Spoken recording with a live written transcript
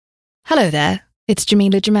Hello there, it's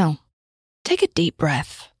Jamila Jamel. Take a deep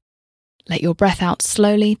breath. Let your breath out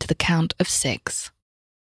slowly to the count of 6.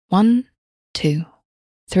 1, 2,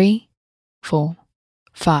 3, 4,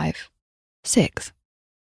 5, 6.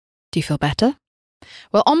 Do you feel better?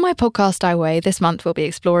 Well, on my podcast, I Weigh, this month we'll be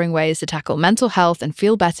exploring ways to tackle mental health and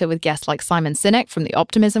feel better with guests like Simon Sinek from The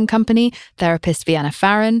Optimism Company, therapist Vienna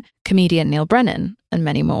Farron, comedian Neil Brennan, and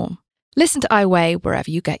many more. Listen to I Weigh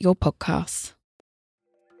wherever you get your podcasts.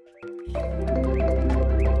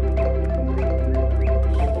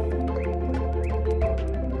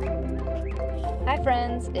 Hi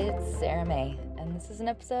friends, it's Sarah May, and this is an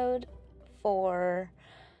episode for,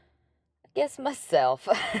 I guess, myself.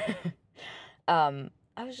 I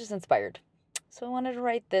was just inspired, so I wanted to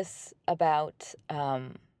write this about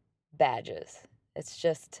badges. It's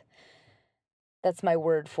just, that's my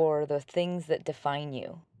word for the things that define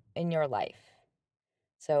you in your life.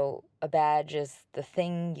 So a badge is the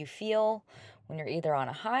thing you feel when you're either on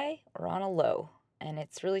a high or on a low, and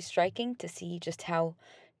it's really striking to see just how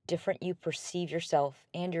different you perceive yourself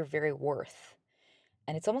and your very worth.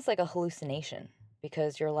 And it's almost like a hallucination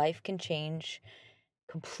because your life can change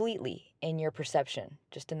completely in your perception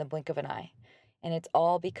just in the blink of an eye. And it's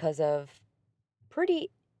all because of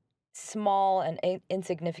pretty small and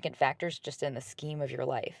insignificant factors just in the scheme of your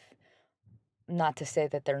life. Not to say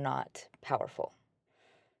that they're not powerful.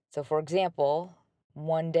 So, for example,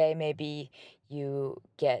 one day maybe you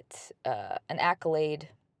get an accolade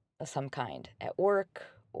of some kind at work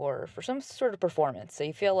or for some sort of performance. So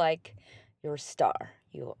you feel like you're a star.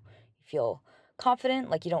 You feel confident,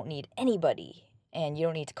 like you don't need anybody and you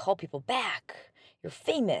don't need to call people back. You're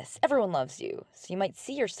famous. Everyone loves you. So you might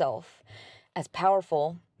see yourself as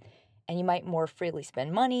powerful and you might more freely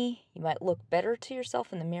spend money. You might look better to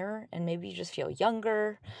yourself in the mirror and maybe you just feel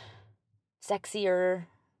younger, sexier,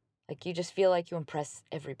 like you just feel like you impress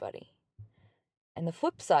everybody. And the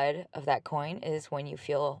flip side of that coin is when you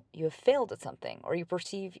feel you have failed at something or you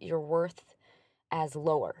perceive your worth as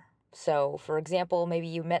lower. So, for example, maybe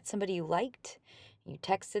you met somebody you liked, you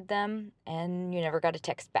texted them, and you never got a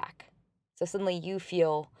text back. So suddenly you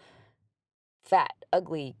feel fat,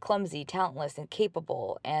 ugly, clumsy, talentless,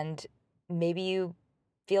 incapable, and maybe you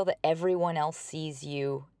feel that everyone else sees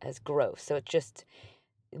you as gross. So it's just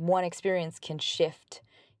one experience can shift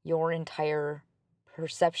your entire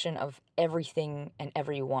perception of everything and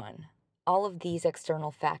everyone. All of these external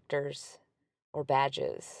factors or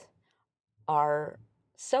badges are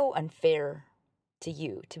so unfair to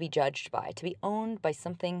you to be judged by, to be owned by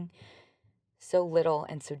something so little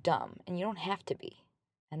and so dumb. And you don't have to be.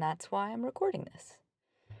 And that's why I'm recording this.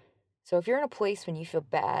 So if you're in a place when you feel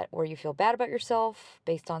bad, where you feel bad about yourself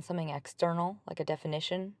based on something external, like a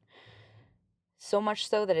definition, so much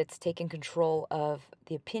so that it's taken control of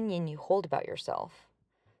the opinion you hold about yourself,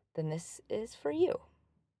 then this is for you.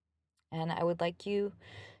 And I would like you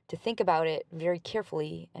to think about it very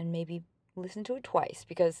carefully and maybe listen to it twice,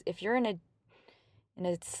 because if you're in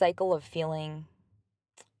a cycle of feeling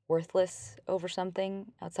worthless over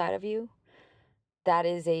something outside of you, that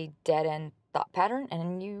is a dead-end thought pattern,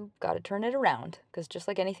 and you got to turn it around, because just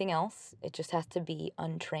like anything else, it just has to be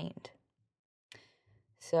untrained.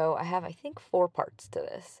 So I have, I think, 4 parts to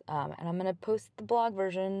this, and I'm going to post the blog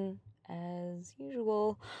version, as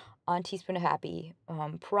usual, on Teaspoon of Happy,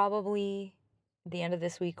 probably the end of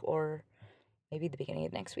this week or maybe the beginning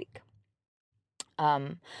of next week.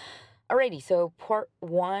 Alrighty, so part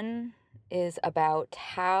 1 is about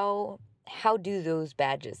how do those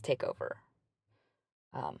badges take over.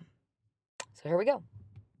 So here we go.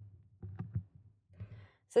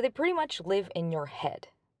 So they pretty much live in your head.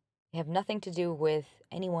 They have nothing to do with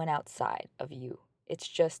anyone outside of you. It's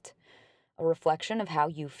just a reflection of how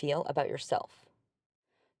you feel about yourself.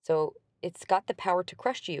 So it's got the power to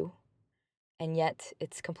crush you, and yet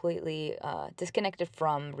it's completely disconnected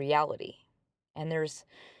from reality. And there's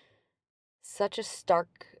such a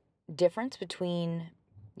stark difference between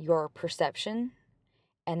your perception,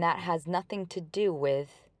 and that has nothing to do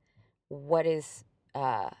with what is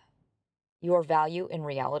your value in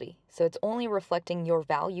reality. So it's only reflecting your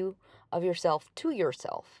value of yourself to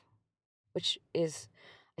yourself, which is,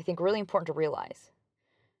 I think, really important to realize,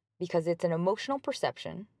 because it's an emotional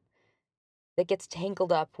perception that gets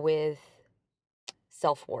tangled up with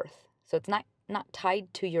self-worth. So it's not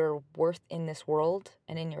tied to your worth in this world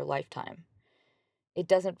and in your lifetime. It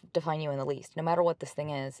doesn't define you in the least. No matter what this thing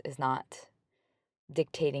is not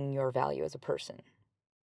dictating your value as a person.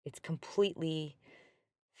 It's completely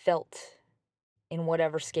felt in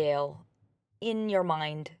whatever scale in your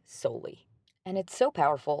mind solely. And it's so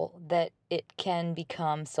powerful that it can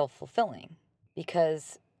become self-fulfilling,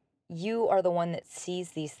 because you are the one that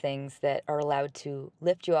sees these things that are allowed to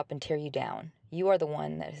lift you up and tear you down. You are the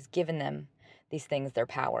one that has given them these things their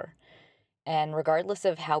power. And regardless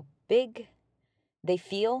of how big they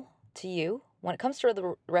feel to you, when it comes to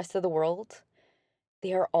the rest of the world,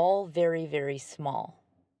 they are all very, very small.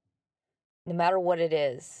 No matter what it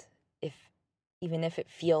is, even if it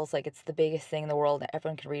feels like it's the biggest thing in the world and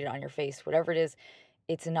everyone can read it on your face, whatever it is,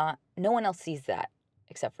 it's not, no one else sees that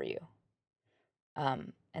except for you.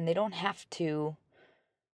 And they don't have to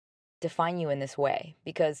define you in this way,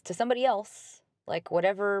 because to somebody else, like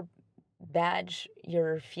whatever badge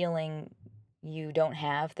you're feeling you don't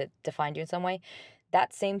have that defined you in some way,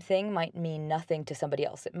 that same thing might mean nothing to somebody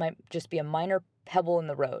else. It might just be a minor pebble in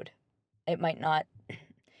the road. It might not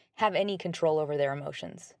have any control over their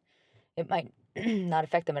emotions. It might not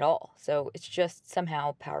affect them at all. So it's just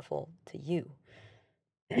somehow powerful to you.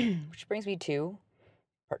 Which brings me to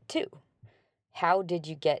part 2. How did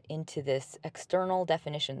you get into this external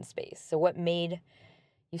definition space? So what made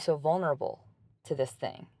you so vulnerable to this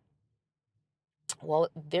thing? Well,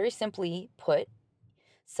 very simply put,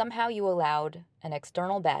 somehow you allowed an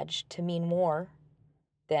external badge to mean more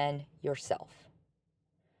than yourself.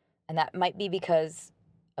 And that might be because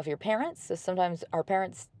of your parents. So sometimes our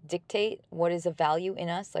parents dictate what is of value in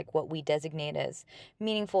us, like what we designate as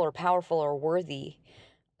meaningful or powerful or worthy.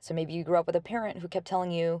 So maybe you grew up with a parent who kept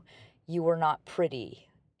telling you you were not pretty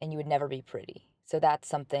and you would never be pretty. So that's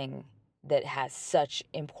something that has such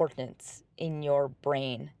importance in your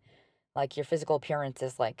brain. Like your physical appearance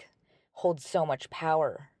is like holds so much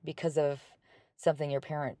power because of something your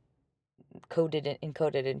parent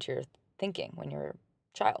encoded into your thinking when you're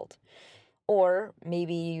a child. Or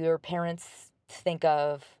maybe your parents think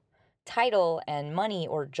of title and money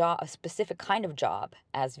or job, a specific kind of job,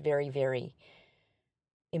 as very, very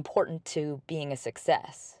important to being a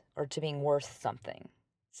success or to being worth something.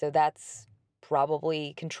 So that's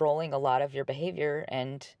probably controlling a lot of your behavior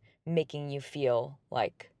and making you feel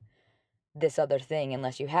like this other thing,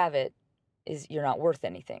 unless you have it, is you're not worth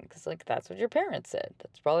anything. Because like that's what your parents said.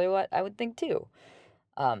 That's probably what I would think too.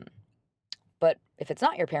 But if it's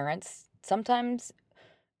not your parents, sometimes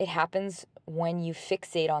it happens when you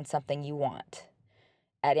fixate on something you want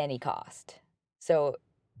at any cost. So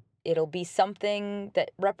it'll be something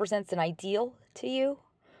that represents an ideal to you,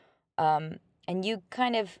 and you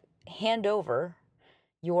kind of hand over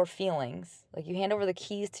your feelings, like you hand over the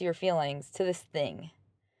keys to your feelings to this thing.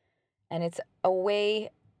 And it's a way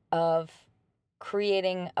of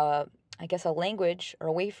creating a language or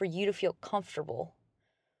a way for you to feel comfortable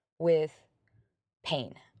with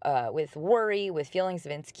pain, with worry, with feelings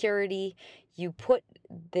of insecurity. You put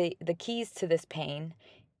the keys to this pain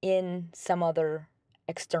in some other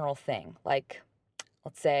external thing, like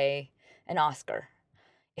let's say an Oscar.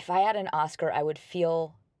 If I had an Oscar, I would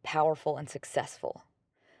feel powerful and successful.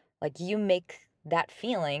 Like you make that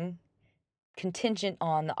feeling contingent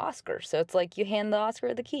on the Oscar. So it's like you hand the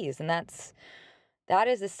Oscar the keys, and that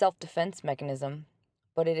is a self-defense mechanism,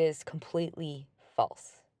 but it is completely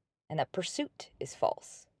false. And that pursuit is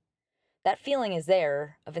false. That feeling is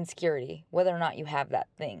there of insecurity, whether or not you have that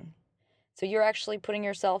thing. So you're actually putting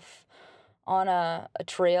yourself on a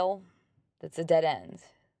trail that's a dead end.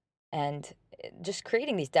 And just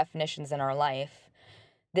creating these definitions in our life,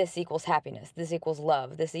 this equals happiness, this equals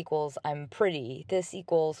love, this equals I'm pretty, this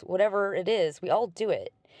equals whatever it is, we all do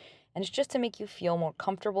it. And it's just to make you feel more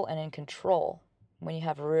comfortable and in control when you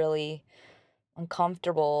have really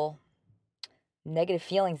uncomfortable, negative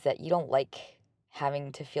feelings that you don't like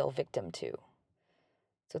having to feel victim to.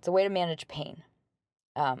 So it's a way to manage pain.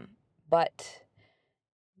 But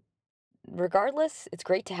regardless, it's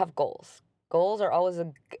great to have goals. Goals are always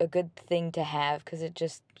a good thing to have because it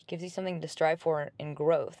just gives you something to strive for in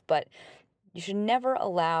growth. But you should never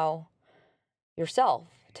allow yourself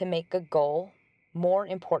to make a goal more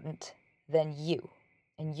important than you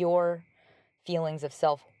and your feelings of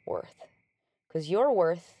self-worth. Because your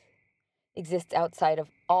worth exists outside of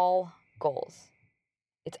all goals.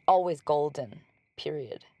 It's always golden,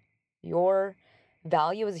 period. Your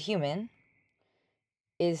value as a human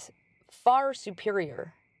is far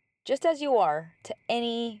superior, just as you are, to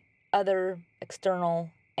any other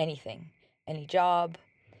external anything, any job,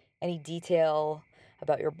 any detail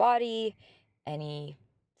about your body, any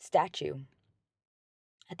statue.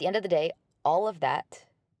 At the end of the day, all of that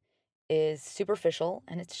is superficial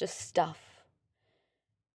and it's just stuff.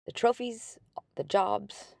 The trophies, the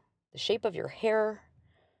jobs, the shape of your hair,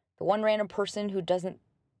 the one random person who doesn't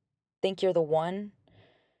think you're the one,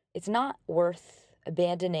 it's not worth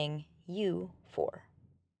abandoning you for.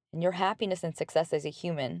 And your happiness and success as a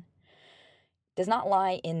human does not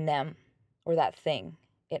lie in them or that thing.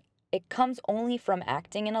 It it comes only from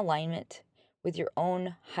acting in alignment with your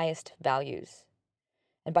own highest values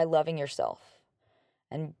and by loving yourself.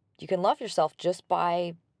 And you can love yourself just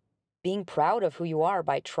by being proud of who you are,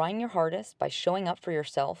 by trying your hardest, by showing up for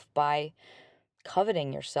yourself, by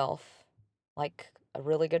coveting yourself like a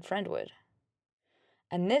really good friend would.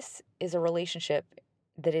 And this is a relationship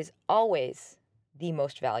that is always the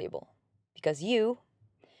most valuable because your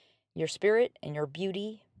spirit and your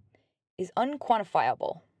beauty is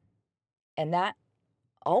unquantifiable. And that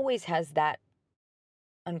always has that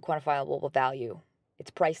unquantifiable value.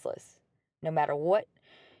 It's priceless. No matter what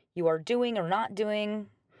you are doing or not doing,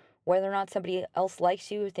 whether or not somebody else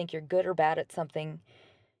likes you, think you're good or bad at something,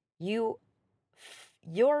 your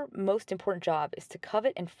most important job is to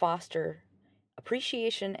covet and foster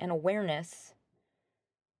appreciation and awareness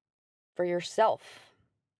for yourself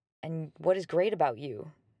and what is great about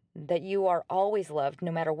you, that you are always loved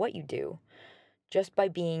no matter what you do, just by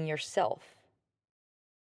being yourself.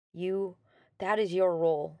 That is your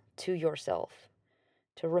role to yourself,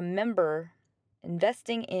 to remember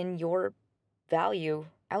investing in your value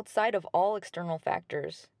outside of all external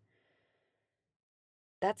factors.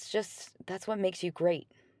 That's what makes you great.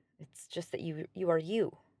 It's just that you are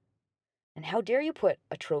you. And how dare you put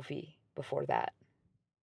a trophy before that?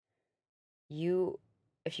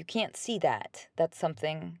 If you can't see that, that's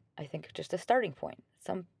something, I think, just a starting point,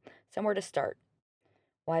 somewhere to start.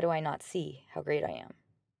 Why do I not see how great I am?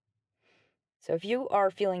 So if you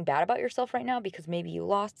are feeling bad about yourself right now because maybe you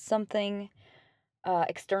lost something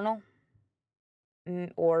external,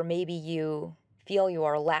 or maybe you feel you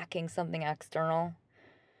are lacking something external,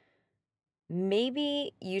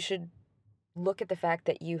 maybe you should look at the fact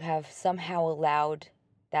that you have somehow allowed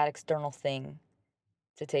that external thing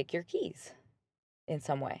to take your keys in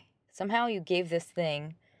some way. Somehow you gave this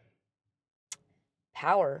thing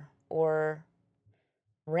power or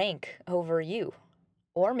rank over you.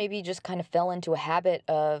 Or maybe you just kind of fell into a habit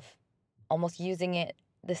of almost using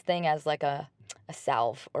this thing as like a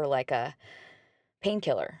salve or like a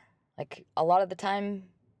painkiller. Like a lot of the time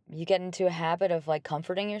you get into a habit of like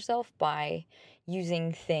comforting yourself by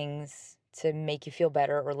using things to make you feel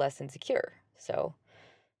better or less insecure. So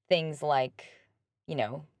things like,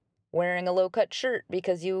 wearing a low-cut shirt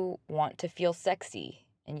because you want to feel sexy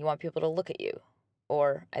and you want people to look at you.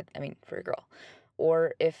 Or, I mean, for a girl.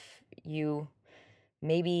 Or if you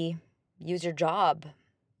maybe use your job,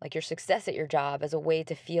 like your success at your job, as a way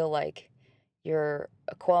to feel like you're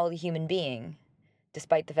a quality human being,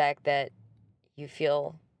 despite the fact that you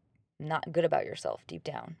feel not good about yourself deep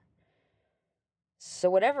down. So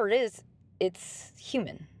whatever it is, it's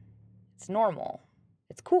human. It's normal.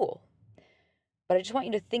 It's cool. But I just want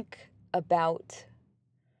you to think about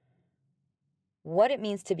what it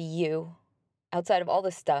means to be you outside of all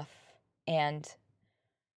this stuff and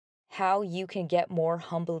how you can get more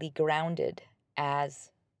humbly grounded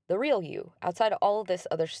as the real you outside of all of this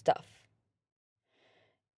other stuff.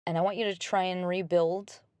 And I want you to try and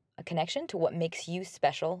rebuild a connection to what makes you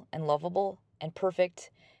special and lovable and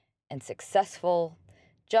perfect and successful,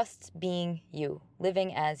 just being you,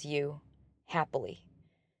 living as you, happily.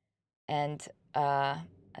 And I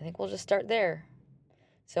think we'll just start there.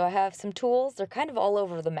 So I have some tools. They're kind of all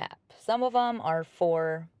over the map. Some of them are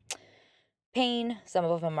for pain. Some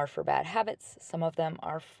of them are for bad habits. Some of them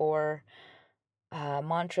are for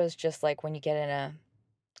mantras, just like when you get in a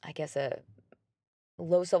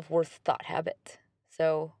low self-worth thought habit.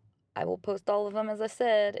 So I will post all of them, as I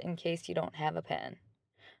said, in case you don't have a pen.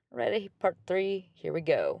 Ready? Part 3. Here we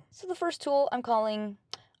go. So the first tool I'm calling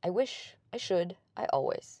I wish, I should, I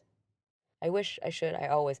always. I wish, I should, I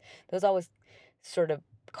always. Those always sort of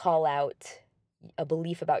call out a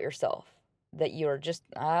belief about yourself that you're just,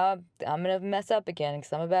 I'm going to mess up again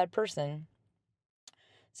because I'm a bad person.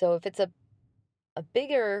 So if it's a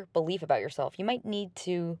bigger belief about yourself, you might need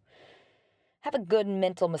to have a good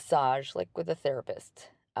mental massage, like with a therapist.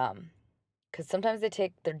 Because sometimes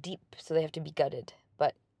they're deep, so they have to be gutted.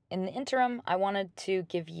 But in the interim, I wanted to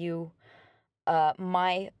give you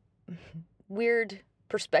my weird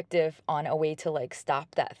perspective on a way to like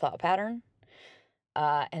stop that thought pattern.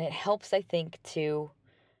 And it helps, I think, to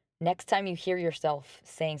next time you hear yourself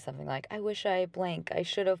saying something like, I wish I blank, I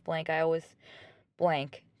should have blank, I always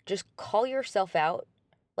blank, just call yourself out.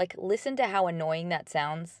 Like, listen to how annoying that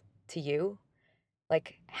sounds to you,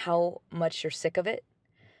 like how much you're sick of it.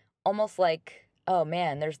 Almost like, oh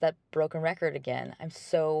man, there's that broken record again. I'm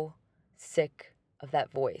so sick of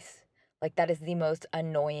that voice. Like, that is the most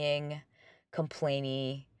annoying,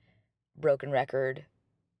 complainy, broken record,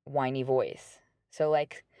 whiny voice. So,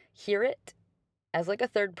 like, hear it as like a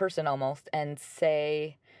third person almost and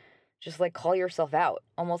say, just like call yourself out.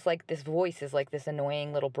 Almost like this voice is like this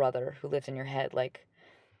annoying little brother who lives in your head, like,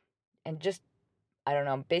 and just, I don't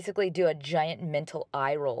know, basically do a giant mental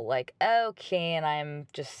eye roll, like, okay, and I'm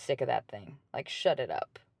just sick of that thing. Like, shut it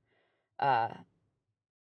up. Uh,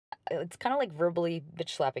 it's kind of like verbally bitch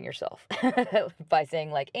slapping yourself by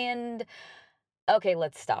saying, like, and okay,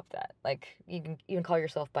 let's stop that. Like, you can even call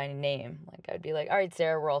yourself by name. Like, I'd be like, all right,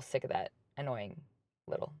 Sarah, we're all sick of that annoying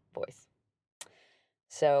little voice.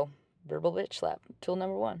 So, verbal bitch slap, tool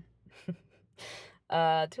number 1.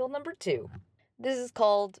 Tool number 2. This is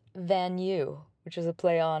called Van You, which is a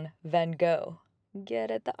play on Van Gogh. Get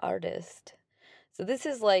at the artist. So this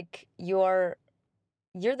is like you're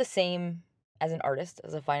the same as an artist,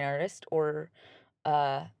 as a fine artist, or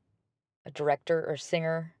uh, a director or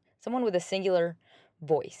singer, someone with a singular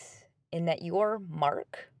voice, in that your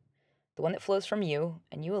mark, the one that flows from you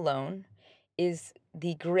and you alone, is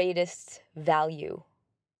the greatest value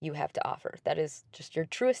you have to offer. That is just your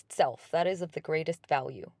truest self. That is of the greatest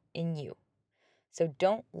value in you. So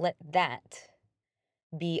don't let that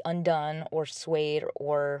be undone or swayed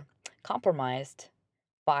or compromised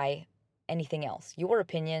by anything else. Your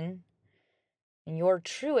opinion and your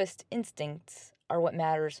truest instincts are what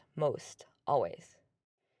matters most, always.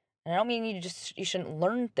 And I don't mean you shouldn't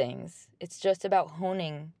learn things. It's just about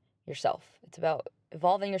honing yourself. It's about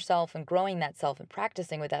evolving yourself and growing that self and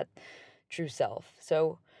practicing with that true self.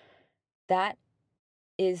 So that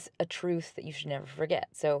is a truth that you should never forget.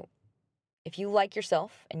 So if you like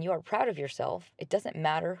yourself and you are proud of yourself, it doesn't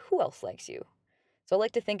matter who else likes you. So I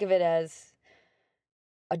like to think of it as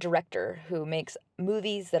a director who makes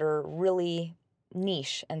movies that are really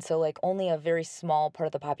niche. And so, like, only a very small part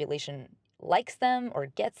of the population likes them or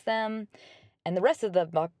gets them. And the rest of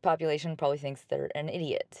the population probably thinks they're an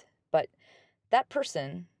idiot. But that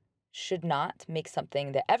person should not make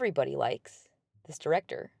something that everybody likes, this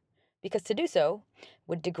director, because to do so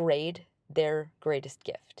would degrade their greatest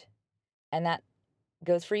gift. And that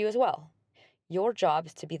goes for you as well. Your job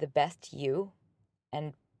is to be the best you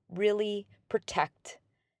and really protect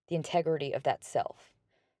the integrity of that self,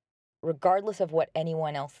 regardless of what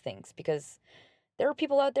anyone else thinks, because there are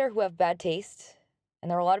people out there who have bad taste, and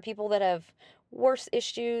there are a lot of people that have worse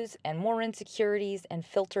issues and more insecurities and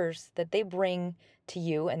filters that they bring to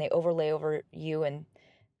you and they overlay over you and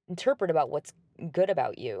interpret about what's good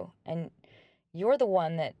about you. And you're the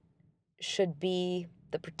one that should be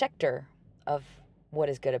the protector of what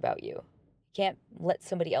is good about you. You can't let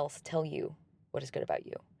somebody else tell you what is good about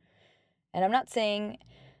you. And I'm not saying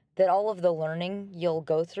that all of the learning you'll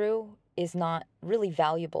go through is not really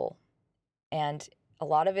valuable. And a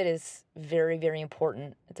lot of it is very, very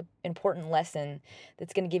important. It's an important lesson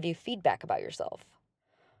that's going to give you feedback about yourself.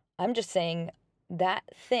 I'm just saying that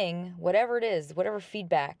thing, whatever it is, whatever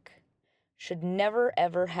feedback, should never,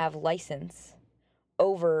 ever have license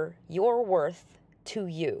over your worth to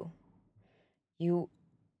you. You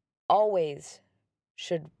always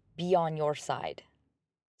should be on your side.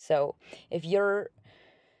 So if you're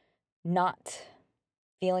not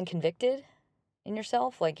feeling convicted in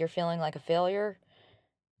yourself, like you're feeling like a failure,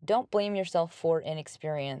 don't blame yourself for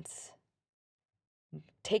inexperience.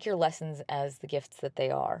 Take your lessons as the gifts that they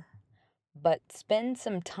are, but spend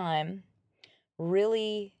some time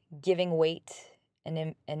really giving weight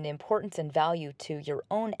and importance and value to your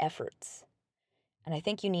own efforts. And I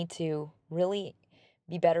think you need to really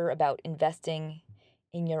be better about investing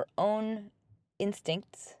in your own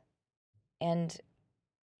instincts and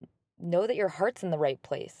know that your heart's in the right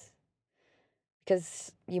place,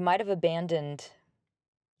 because you might have abandoned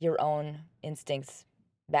your own instincts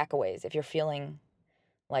back a ways if you're feeling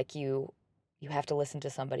like you have to listen to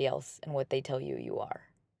somebody else and what they tell you you are.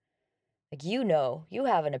 Like, you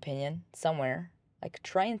have an opinion somewhere. Like,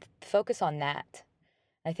 try and focus on that.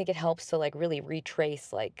 I think it helps to like really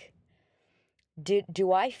retrace, like,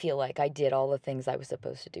 do I feel like I did all the things I was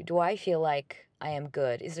supposed to do? Do I feel like I am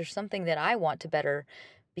good? Is there something that I want to better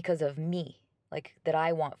because of me? Like, that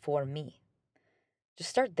I want for me? Just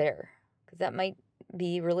start there, because that might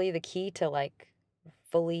be really the key to like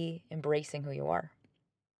fully embracing who you are.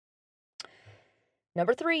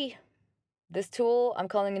 Number 3, this tool I'm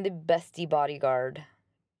calling it the bestie bodyguard.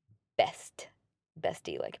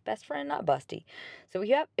 Bestie, like best friend, not busty. So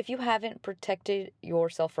if you haven't protected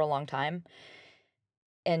yourself for a long time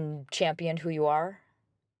and championed who you are,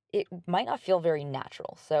 it might not feel very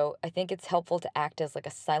natural. So I think it's helpful to act as like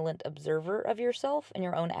a silent observer of yourself and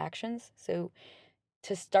your own actions. So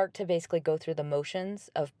to start to basically go through the motions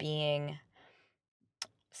of being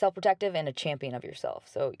self-protective and a champion of yourself.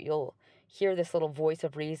 So you'll hear this little voice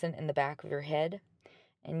of reason in the back of your head,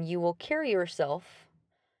 and you will carry yourself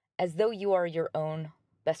as though you are your own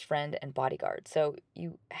best friend, and bodyguard. So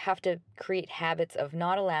you have to create habits of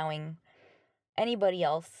not allowing anybody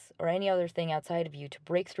else or any other thing outside of you to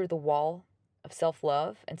break through the wall of self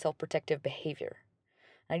love and self protective behavior.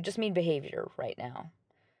 And I just mean behavior right now.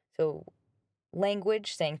 So,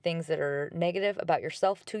 language, saying things that are negative about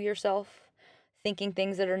yourself to yourself, thinking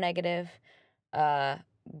things that are negative, uh,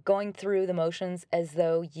 going through the motions as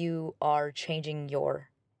though you are changing your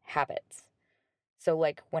habits. So,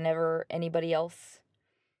 like, whenever anybody else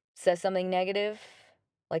says something negative,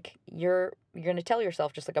 like you're gonna tell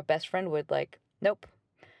yourself just like a best friend would, like, nope,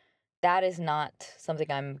 that is not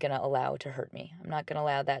something I'm gonna allow to hurt me. I'm not gonna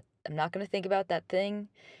allow that. I'm not gonna think about that thing.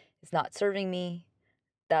 It's not serving me.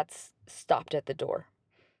 That's stopped at the door.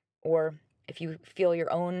 Or if you feel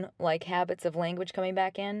your own like habits of language coming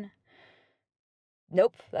back in,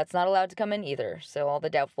 nope, that's not allowed to come in either. So all the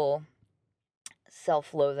doubtful,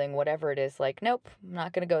 self-loathing, whatever it is, like, nope, I'm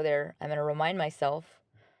not gonna go there. I'm gonna remind myself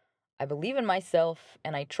I believe in myself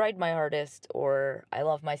and I tried my hardest, or I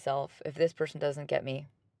love myself. If this person doesn't get me,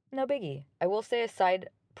 no biggie. I will say a side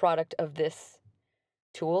product of this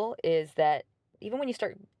tool is that even when you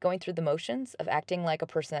start going through the motions of acting like a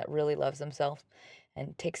person that really loves themselves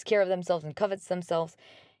and takes care of themselves and covets themselves,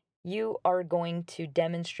 you are going to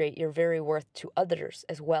demonstrate your very worth to others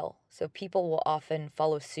as well. So people will often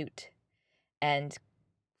follow suit and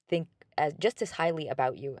think as just as highly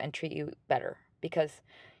about you and treat you better because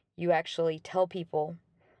you actually tell people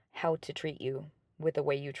how to treat you with the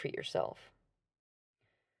way you treat yourself.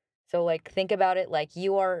 So, like, think about it like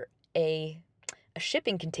you are a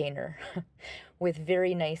shipping container with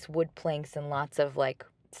very nice wood planks and lots of like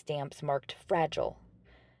stamps marked fragile,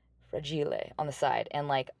 fragile on the side, and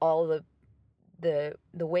like all the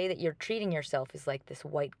way that you're treating yourself is like this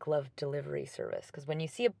white glove delivery service. Because when you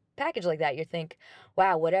see a package like that, you think,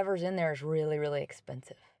 wow, whatever's in there is really, really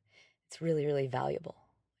expensive. It's really, really valuable.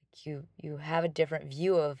 Like you have a different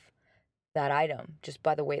view of that item just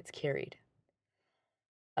by the way it's carried.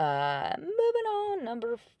 Moving on,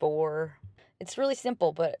 number 4. It's really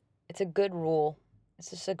simple, but it's a good rule. It's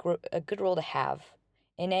just a good rule to have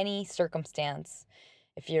in any circumstance.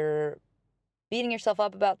 If you're beating yourself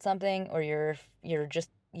up about something, or you're just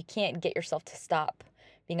you can't get yourself to stop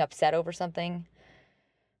being upset over something,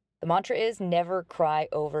 the mantra is never cry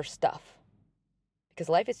over stuff, because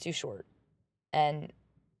life is too short, and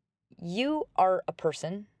you are a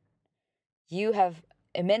person. You have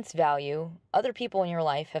immense value. Other people in your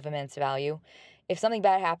life have immense value. If something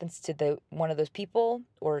bad happens to one of those people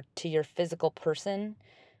or to your physical person,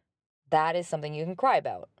 that is something you can cry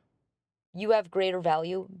about. You have greater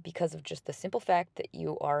value because of just the simple fact that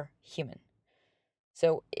you are human.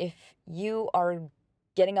 So if you are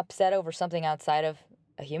getting upset over something outside of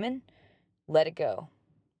a human, let it go.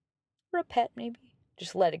 Or a pet, maybe.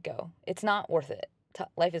 Just let it go. It's not worth it.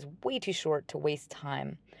 Life is way too short to waste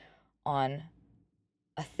time on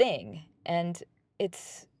a thing, and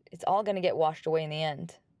it's all going to get washed away in the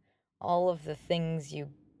end. All of the things you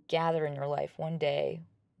gather in your life one day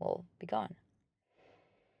will be gone.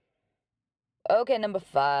 Okay, number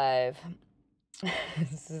 5.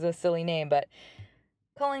 This is a silly name, but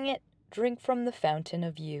calling it drink from the fountain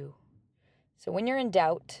of you. So when you're in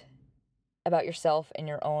doubt about yourself and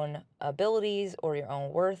your own abilities or your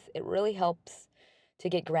own worth, it really helps to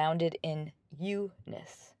get grounded in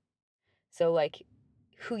you-ness. So like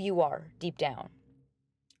who you are deep down.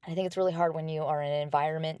 I think it's really hard when you are in an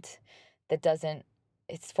environment that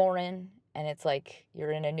it's foreign, and it's like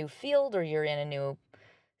you're in a new field or you're in a new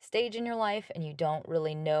stage in your life and you don't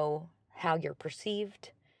really know how you're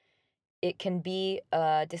perceived. It can be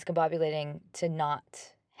discombobulating to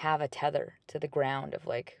not have a tether to the ground of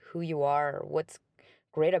like who you are or what's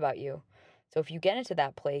great about you. So if you get into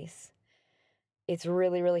that place, it's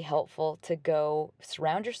really, really helpful to go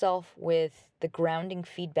surround yourself with the grounding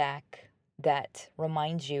feedback that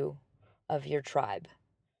reminds you of your tribe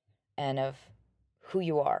and of who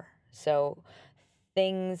you are. So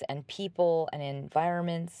things and people and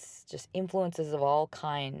environments, just influences of all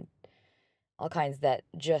kinds that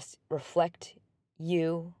just reflect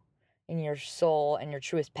you and your soul and your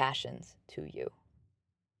truest passions to you.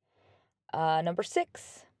 Number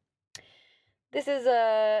 6. This is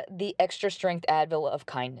the extra strength Advil of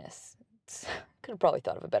kindness. Could have probably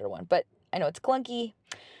thought of a better one, but I know it's clunky.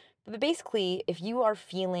 But basically, if you are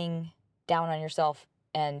feeling down on yourself,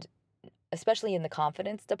 and especially in the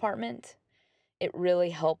confidence department, it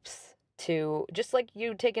really helps to, just like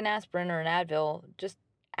you take an aspirin or an Advil, just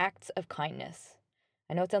acts of kindness.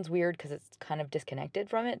 I know it sounds weird because it's kind of disconnected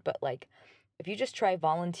from it, but like if you just try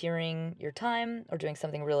volunteering your time or doing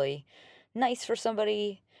something really nice for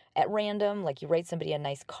somebody at random, like you write somebody a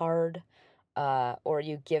nice card, or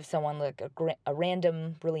you give someone like a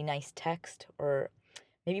random really nice text, or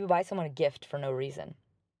maybe you buy someone a gift for no reason.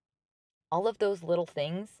 All of those little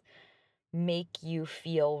things make you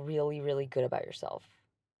feel really, really good about yourself,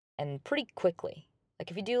 and pretty quickly. Like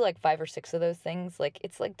if you do like 5 or 6 of those things, like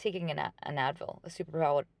it's like taking an Advil, a super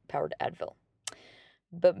powered Advil,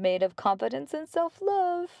 but made of confidence and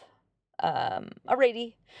self-love.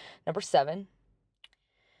 Alrighty, number 7,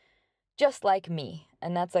 just like me.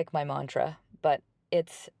 And that's like my mantra, but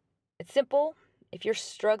it's simple. If you're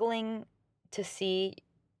struggling to see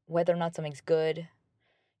whether or not something's good,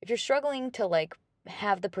 if you're struggling to like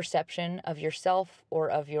have the perception of yourself or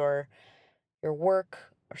of your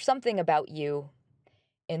work or something about you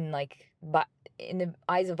in like in the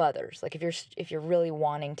eyes of others, like if you're really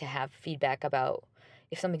wanting to have feedback about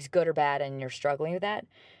if something's good or bad and you're struggling with that,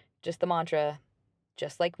 just the mantra,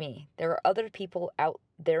 just like me. There are other people out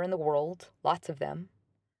there in the world, lots of them,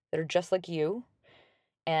 that are just like you,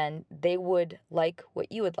 and they would like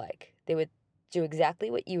what you would like. They would do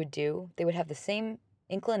exactly what you would do. They would have the same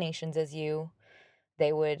inclinations as you.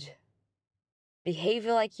 They would behave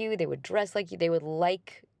like you. They would dress like you. They would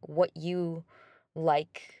like what you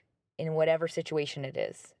like in whatever situation it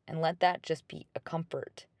is. And let that just be a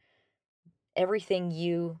comfort. Everything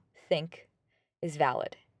you think is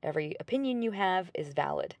valid. Every opinion you have is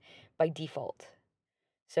valid by default.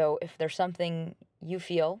 So if there's something you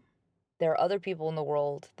feel, there are other people in the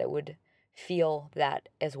world that would feel that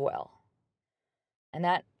as well. And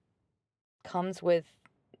that's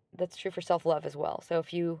true for self-love as well. So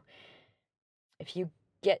if you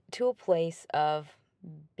get to a place of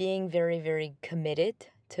being very, very committed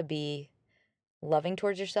to be loving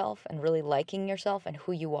towards yourself and really liking yourself and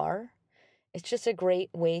who you are, it's just a great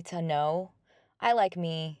way to know, I like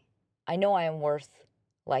me. I know I am worth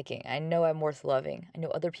liking. I know I'm worth loving. I know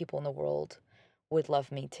other people in the world would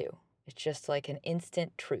love me too. It's just like an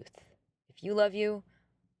instant truth. If you love you,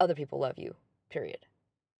 other people love you, period.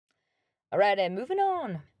 All right, and moving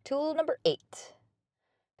on. Tool number 8.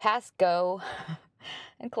 Pass go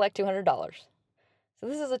and collect $200. So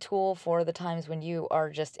this is a tool for the times when you are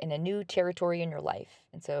just in a new territory in your life.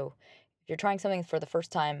 And so if you're trying something for the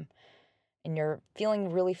first time and you're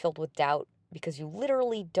feeling really filled with doubt because you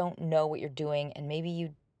literally don't know what you're doing, and maybe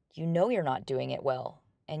you know you're not doing it well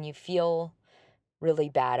and you feel really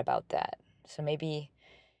bad about that. So maybe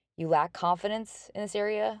you lack confidence in this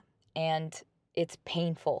area and it's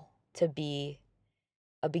painful to be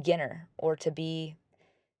a beginner or to be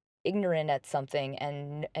ignorant at something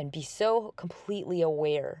and be so completely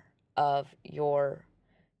aware of your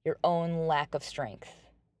own lack of strength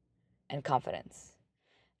and confidence.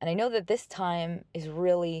 And I know that this time is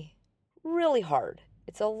really, really hard.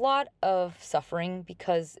 It's a lot of suffering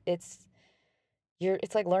because it's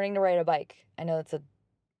like learning to ride a bike. I know it's a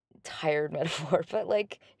tired metaphor, but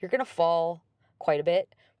like you're going to fall quite a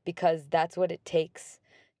bit because that's what it takes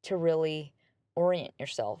to really orient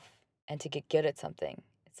yourself and to get good at something.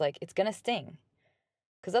 It's like it's going to sting.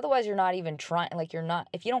 Because otherwise you're not even trying, like you're not,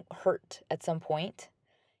 if you don't hurt at some point,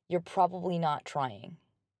 you're probably not trying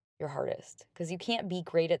your hardest. Because you can't be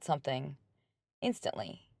great at something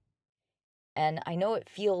instantly. And I know it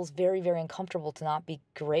feels very, very uncomfortable to not be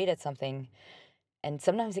great at something. And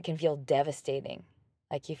sometimes it can feel devastating.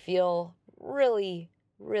 Like you feel really,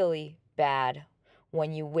 really bad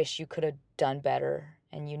when you wish you could have done better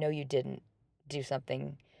and you know you didn't do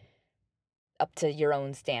something up to your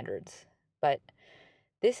own standards. But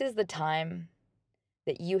this is the time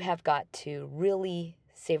that you have got to really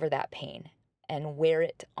savor that pain and wear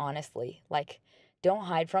it honestly. Like, don't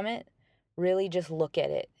hide from it. Really just look at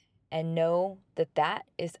it and know that that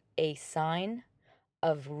is a sign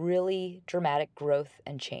of really dramatic growth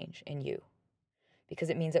and change in you. Because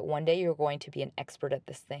it means that one day you're going to be an expert at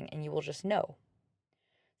this thing and you will just know.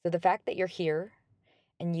 So the fact that you're here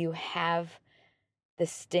and you have the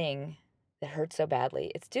sting that hurts so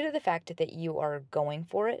badly, it's due to the fact that you are going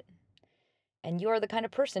for it. And you are the kind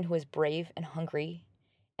of person who is brave and hungry,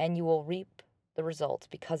 and you will reap the results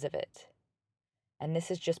because of it. And this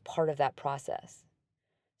is just part of that process.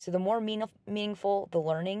 So the more meaningful the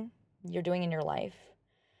learning you're doing in your life,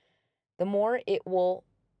 the more it will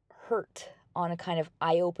hurt on a kind of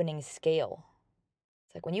eye-opening scale.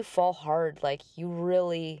 It's like when you fall hard, like you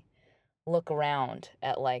really look around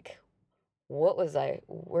at like,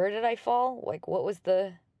 where did I fall? Like what was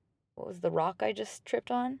the rock I just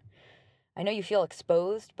tripped on? I know you feel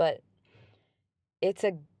exposed, but it's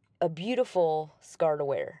a beautiful scar to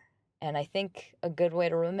wear. And I think a good way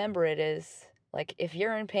to remember it is like if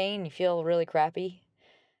you're in pain, you feel really crappy,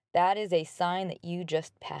 that is a sign that you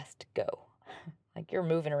just passed go. Like you're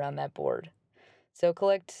moving around that board. So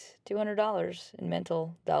collect $200 in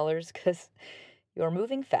mental dollars because you're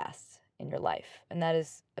moving fast in your life. And that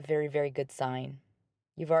is a very, very good sign.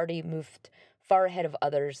 You've already moved far ahead of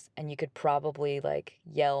others, and you could probably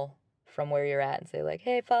yell from where you're at and say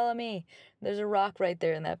hey, follow me. There's a rock right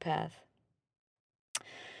there in that path.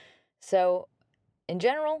 So in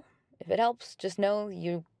general, if it helps, just know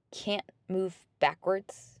you can't move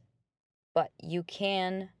backwards, but you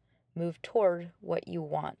can move toward what you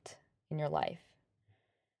want in your life.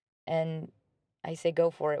 And I say go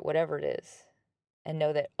for it, whatever it is, and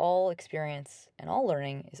know that all experience and all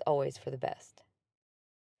learning is always for the best.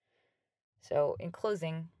 So in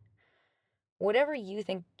closing, whatever you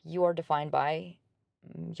think you are defined by,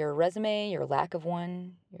 your resume, your lack of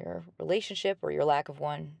one, your relationship or your lack of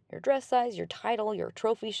one, your dress size, your title, your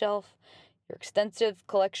trophy shelf, your extensive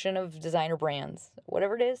collection of designer brands,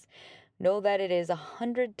 whatever it is, know that it is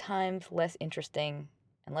 100 times less interesting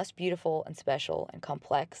and less beautiful and special and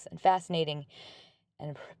complex and fascinating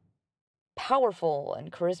and powerful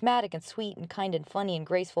and charismatic and sweet and kind and funny and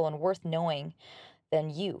graceful and worth knowing than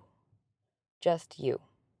you. Just you.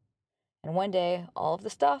 And one day, all of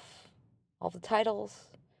the stuff, all the titles,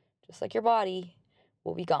 just like your body,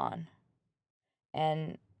 will be gone.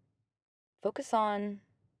 And focus on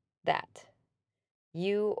that.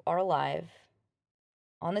 You are alive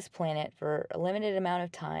on this planet for a limited amount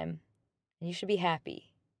of time, and you should be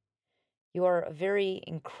happy. You are a very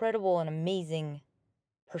incredible and amazing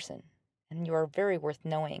person, and you are very worth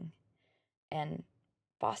knowing. And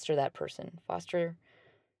foster that person. Foster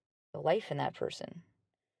the life in that person.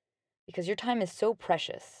 Because your time is so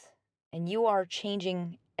precious, and you are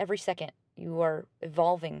changing every second. You are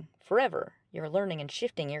evolving forever. You're learning and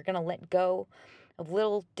shifting. You're going to let go of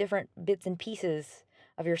little different bits and pieces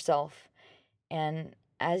of yourself. And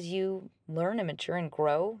as you learn and mature and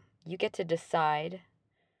grow, you get to decide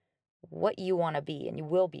what you want to be, and you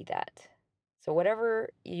will be that. So whatever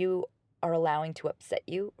you are allowing to upset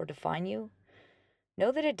you or define you,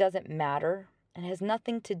 know that it doesn't matter and has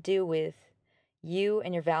nothing to do with you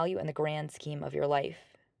and your value and the grand scheme of your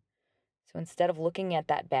life. So instead of looking at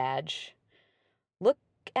that badge, look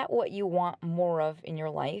at what you want more of in your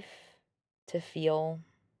life to feel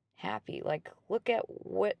happy. Look at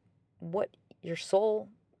what your soul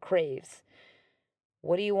craves.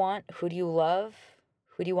 What do you want? Who do you love?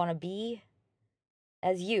 Who do you want to be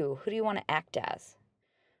as you? Who do you want to act as?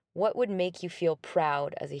 What would make you feel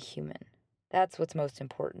proud as a human? That's what's most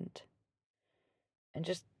important. And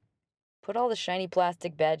just put all the shiny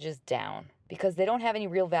plastic badges down because they don't have any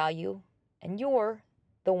real value, and you're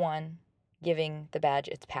the one giving the badge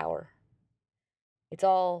its power. It's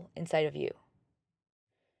all inside of you.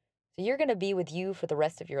 So you're going to be with you for the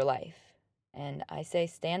rest of your life. And I say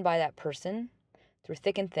stand by that person through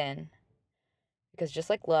thick and thin, because just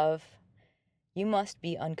like love, you must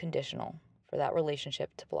be unconditional for that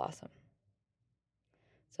relationship to blossom.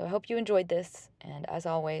 So I hope you enjoyed this, and as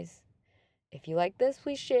always, if you like this,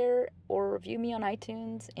 please share or review me on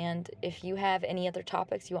iTunes, and if you have any other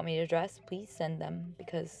topics you want me to address, please send them,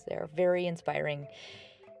 because they're very inspiring,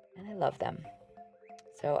 and I love them.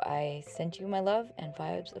 So I send you my love and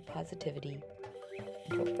vibes of positivity.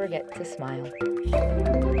 And don't forget to smile.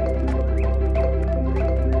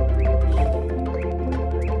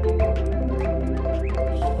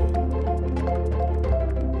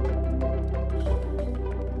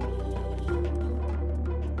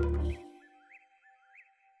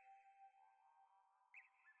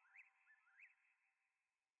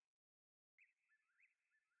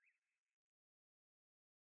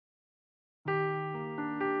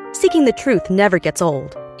 Seeking the truth never gets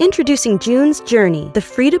old. Introducing June's Journey, the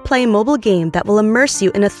free-to-play mobile game that will immerse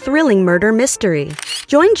you in a thrilling murder mystery.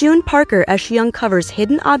 Join June Parker as she uncovers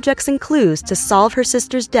hidden objects and clues to solve her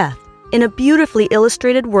sister's death in a beautifully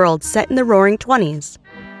illustrated world set in the Roaring '20s.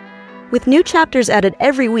 With new chapters added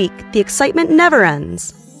every week, the excitement never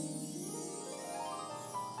ends.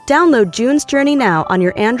 Download June's Journey now on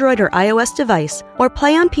your Android or iOS device, or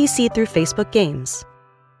play on PC through Facebook Games.